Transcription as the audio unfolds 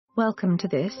Welcome to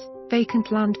this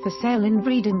vacant land for sale in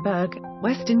Vredenburg,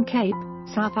 Western Cape,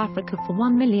 South Africa for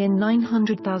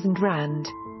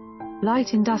R1,900,000.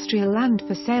 Light industrial land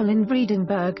for sale in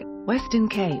Vredenburg, Western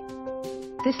Cape.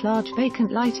 This large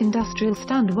vacant light industrial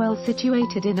stand, well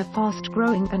situated in a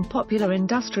fast-growing and popular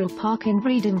industrial park in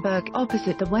Vredenburg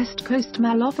opposite the West Coast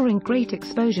Mall, offering great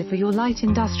exposure for your light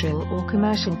industrial or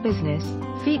commercial business,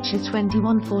 features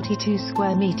 2142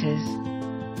 square meters.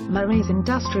 Marais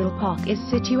Industrial Park is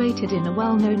situated in a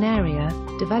well-known area,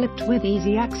 developed with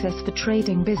easy access for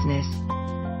trading business.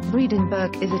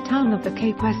 Vredenburg is a town of the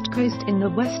Cape West Coast in the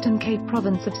Western Cape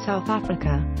province of South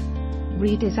Africa.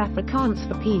 Vred is Afrikaans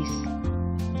for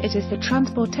peace. It is the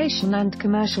transportation and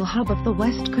commercial hub of the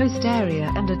West Coast area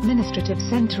and administrative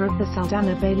center of the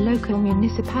Saldanha Bay local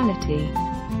municipality.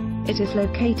 It is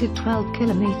located 12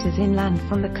 kilometers inland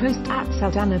from the coast at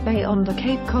Saldanha Bay on the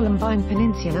Cape Columbine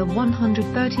Peninsula,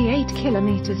 138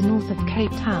 kilometers north of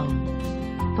Cape Town.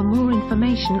 For more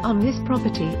information on this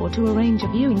property or to arrange a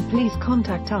viewing, please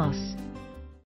contact us.